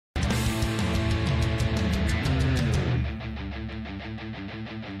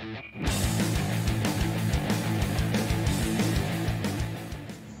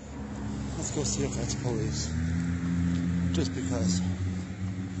We'll see if that's police. Just because.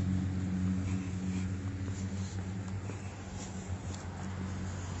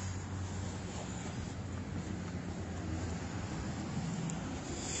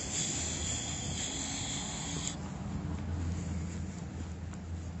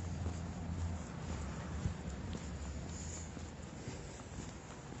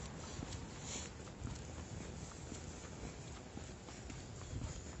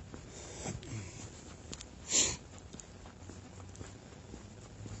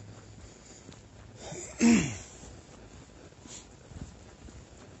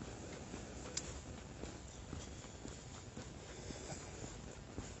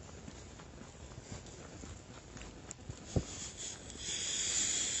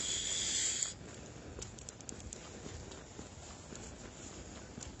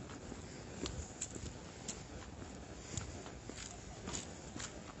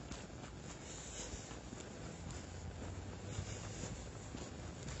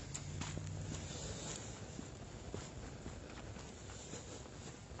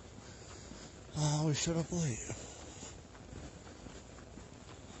 We showed up late.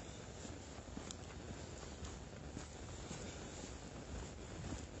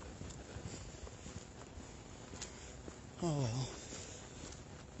 Oh well.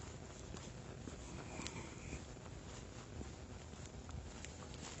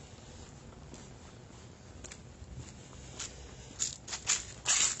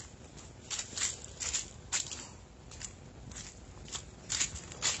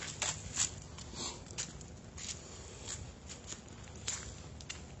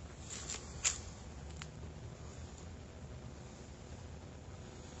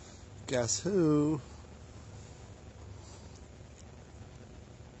 Guess who?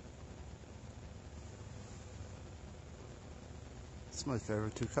 It's my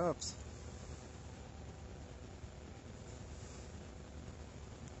favorite two cops.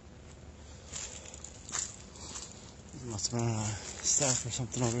 There must have been staff or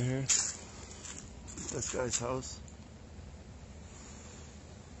something over here. This guy's house.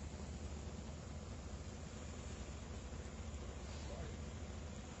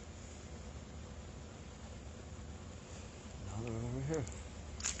 They're over here,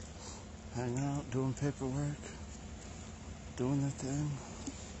 hanging out, doing paperwork, doing their thing.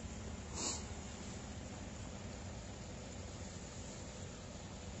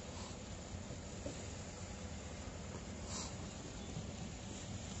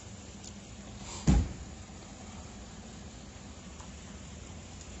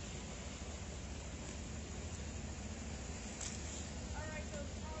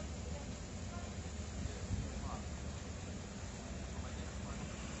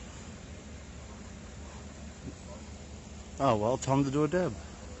 Oh well, tell them to do a dib.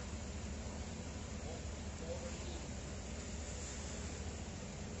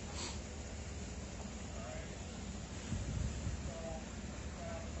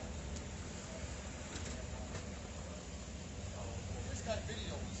 This guy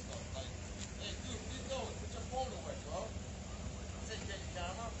video and stuff. Like, hey dude, keep going. Put your phone away, bro. Take your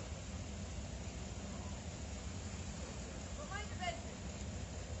camera. Behind the bed.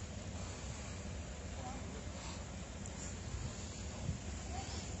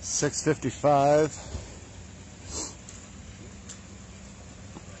 6:55.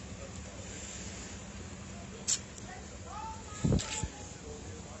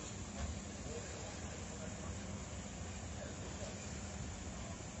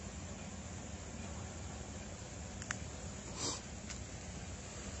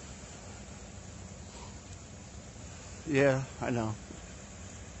 Yeah, I know.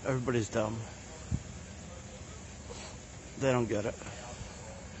 Everybody's dumb. They don't get it.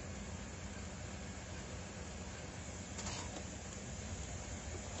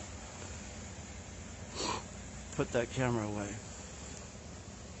 Put that camera away.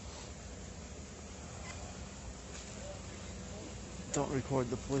 Don't record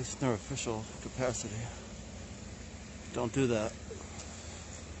the police in their official capacity. Don't do that.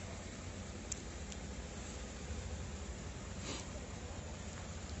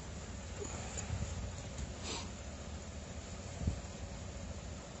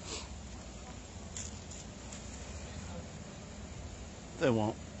 They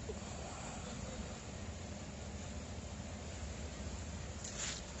won't.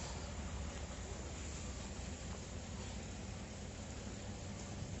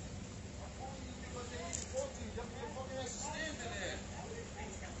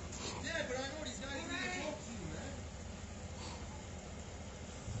 Yeah, but I know these guys need to talk to you, man.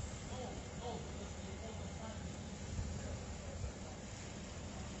 No, because you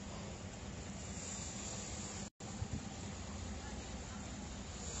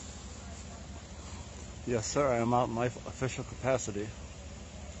Yes, sir, I am out in my official capacity.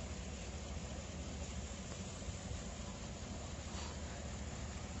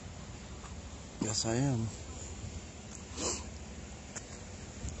 Yes, I am.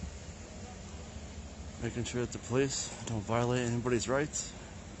 Making sure that the police don't violate anybody's rights.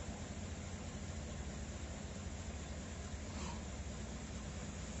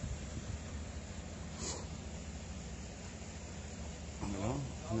 You know,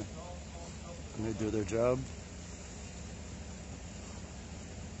 and they do their job.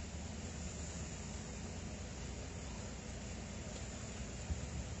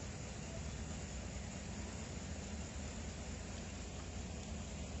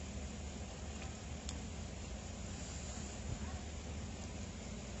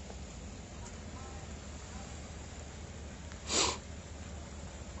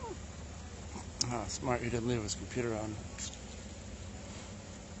 Ah, smart, he didn't leave his computer on.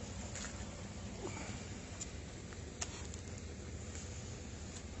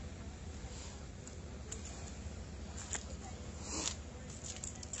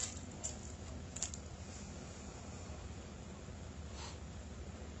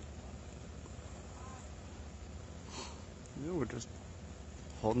 Yeah, we're just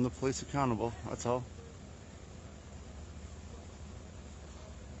holding the police accountable, that's all.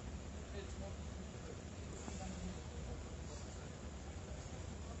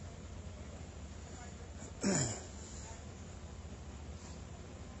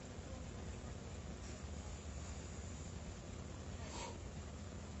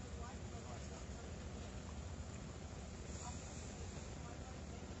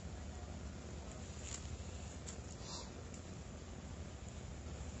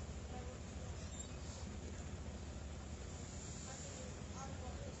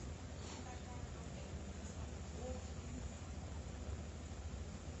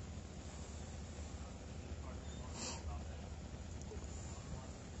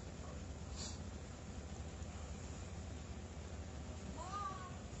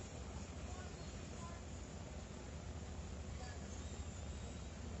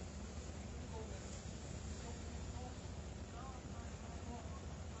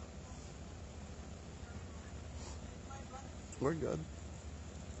 We're good.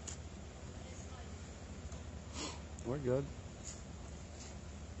 We're good.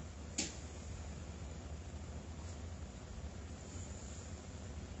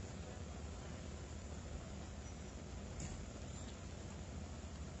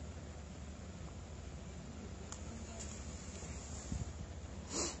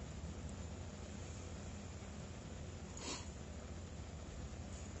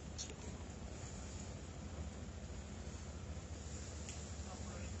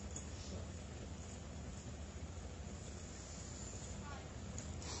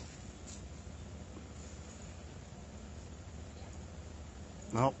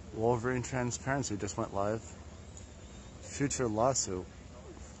 Nope, Wolverine Transparency just went live. Future lawsuit.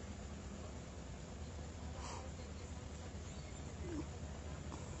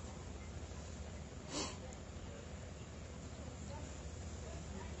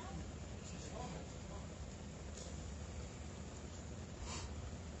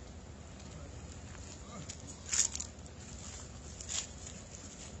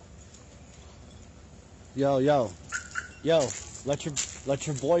 Yo, let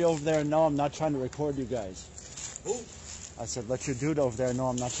your boy over there know I'm not trying to record you guys. Who? I said, let your dude over there know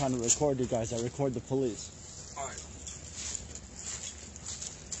I'm not trying to record you guys. I record the police. All right.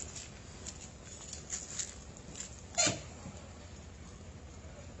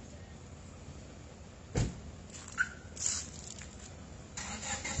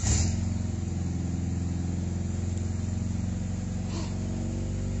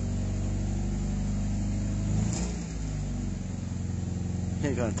 He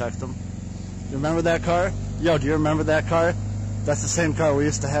ain't gonna text him. You remember that car? Yo, do you remember that car? That's the same car we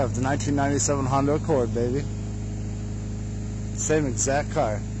used to have, the 1997 Honda Accord, baby. Same exact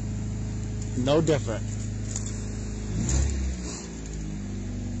car. No different.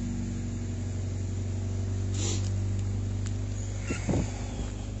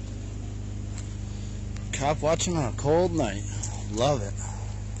 Cop watching on a cold night. Love it.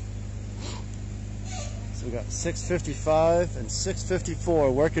 So we got 6:55 and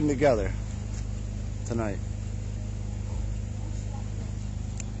 6:54 working together tonight.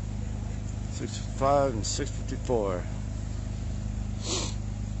 6:55 and 6:54.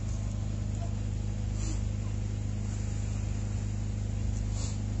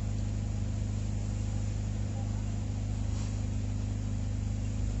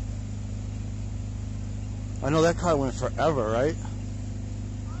 I know that car went forever, right?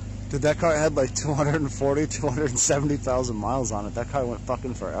 Dude, that car had like 240, 270,000 miles on it. That car went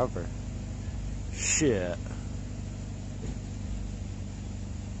fucking forever. Shit.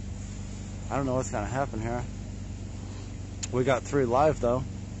 I don't know what's gonna happen here. We got 3 live though.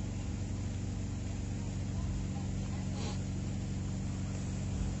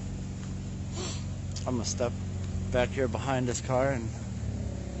 I'm gonna step back here behind this car and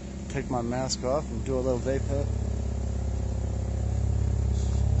take my mask off and do a little vape hit.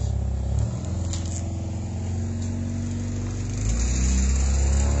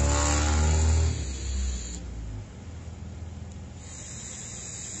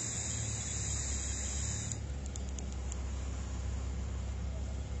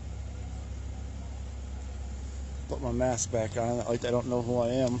 Put my mask back on like I don't know who I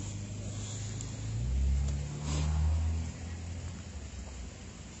am.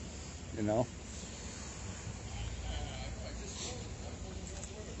 You know?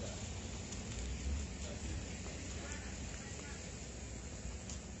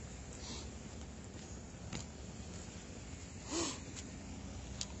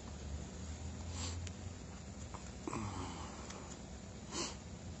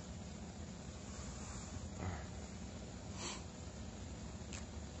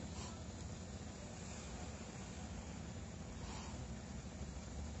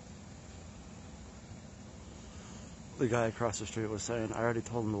 The guy across the street was saying, I already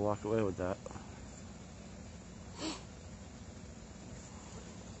told him to walk away with that.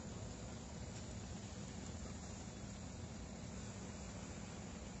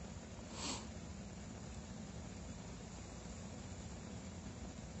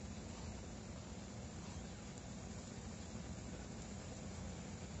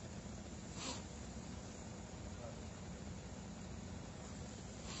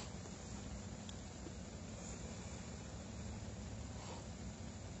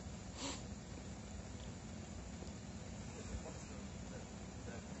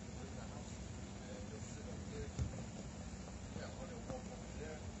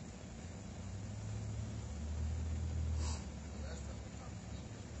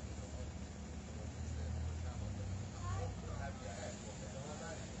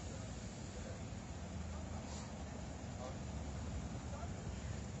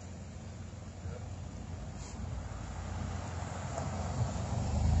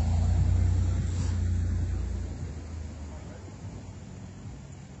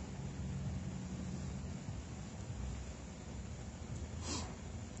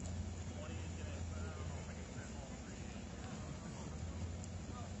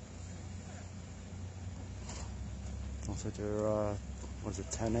 Looks like they're, what is it,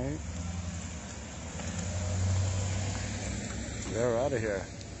 10-8? They're out of here.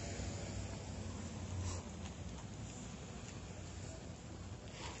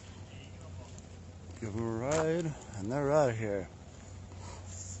 Give them a ride, and they're out of here.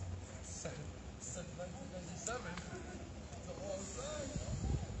 1997. It's a long time.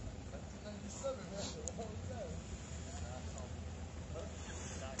 1997, that's a long time.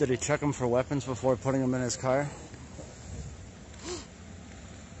 Did he check them for weapons before putting them in his car?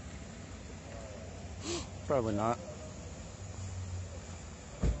 Probably not.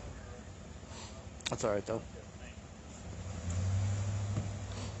 That's alright though.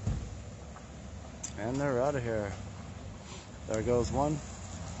 And they're out of here. There goes one.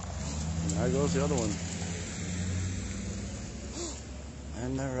 And there goes the other one.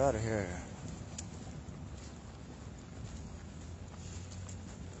 And they're out of here.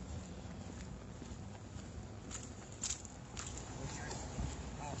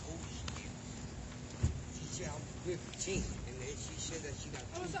 She said I'm 15, and then she said that she got.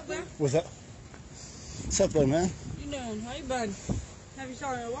 Oh, what's up, man? What's up? What's up, though, man? You doing? How you been? Haven't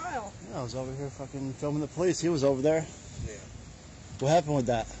saw you in a while. Yeah, I was over here fucking filming the police. He was over there. Yeah. What happened with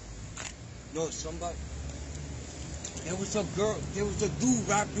that? No, somebody. There was a girl. There was a dude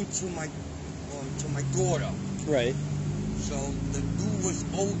rapping to my daughter. Right. So the dude was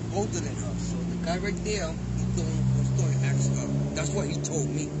older than her. So the guy right there, was doing extra. That's what he told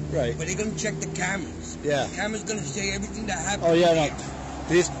me. Right. But they're gonna check the cameras. Yeah. The camera's gonna say everything that happened. Oh, yeah, there. no.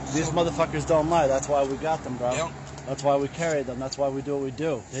 These motherfuckers don't lie. That's why we got them, bro. Yeah. That's why we carry them. That's why we do what we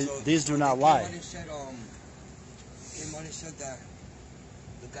do. These do not they lie. came out and said that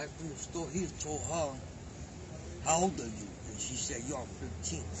the guy from the store, he told her, how old are you? And she said, yo, I'm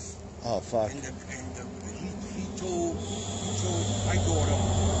 15. Oh, fuck. He told my daughter,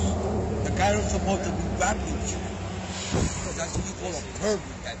 the guy was supposed to be rapping shit. Because that's what you call a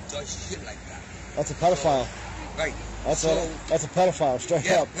pervert that does shit like that. That's a pedophile. Right. That's So- that's a pedophile, straight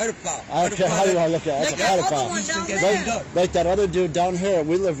Yeah, up. pedophile. I don't care how you want to look at it. That's Like a that other pedophile. one Used to down get there. beat up. Like that other dude down here.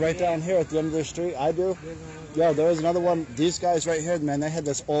 We live right down here at the end of the street. I do. Yo, there was another one. These guys right here, man. They had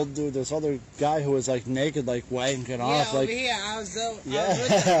this old dude, this other guy who was like naked, like wanking off, over like. here. I was with Yeah,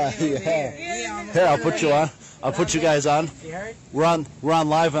 them. Over yeah. Here. Here, I'll put you on. I'll put you guys on. You heard? We're on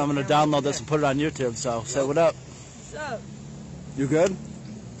live. And I'm gonna download this and put it on YouTube. So say what up. What's up? You good?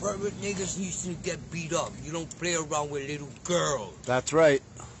 Pervert niggas used to get beat up. You don't play around with little girls. That's right.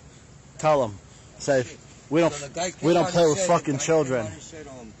 Tell them. Say we don't So the guy came we don't out play and with said- fucking the guy children. came out and said,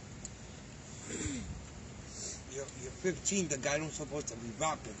 you're 15. The guy don't supposed to be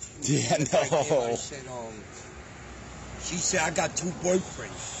rocking you. Yeah, The guy came out no. and said, she said, I got 2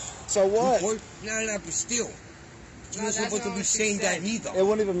 boyfriends. So what? Nah, but still. She No, was that's supposed to not be what she saying said. that neither. It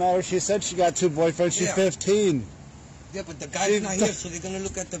wouldn't even matter. She said she got 2 boyfriends. She's Yeah. 15. Yeah, but the guy's not here, so they're gonna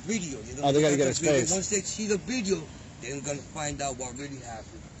look at the video. Oh, they gotta look at get the his video. face. Once they see the video, they're gonna find out what really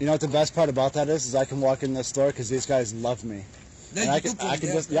happened. You know what the best part about that is I can walk in this store because these guys love me. Then And I you can, do I go can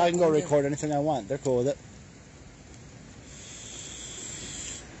there, just, yeah, I can go there. record anything I want. They're cool with it.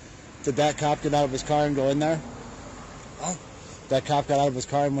 Did that cop get out of his car and go in there? Huh? That cop got out of his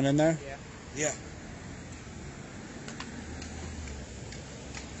car and went in there? Yeah.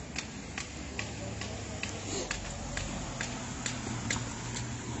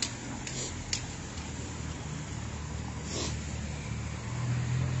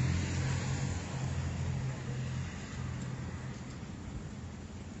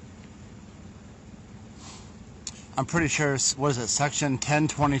 I'm pretty sure, what is it, section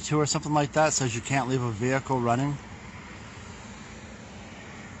 1022 or something like that says you can't leave a vehicle running.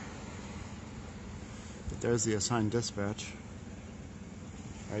 But there's the assigned dispatch.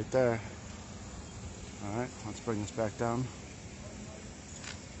 Right there. Alright, let's bring this back down.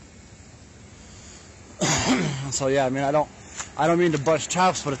 So yeah, I mean, I don't mean to bust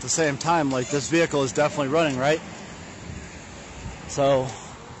chops, but at the same time, like, this vehicle is definitely running, right? So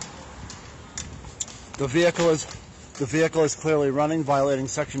the vehicle is clearly running, violating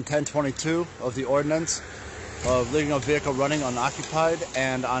section 1022 of the ordinance of leaving a vehicle running unoccupied,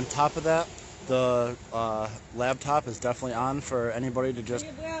 and on top of that, the laptop is definitely on for anybody to just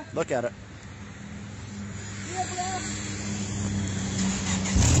look at it. Yeah, bro.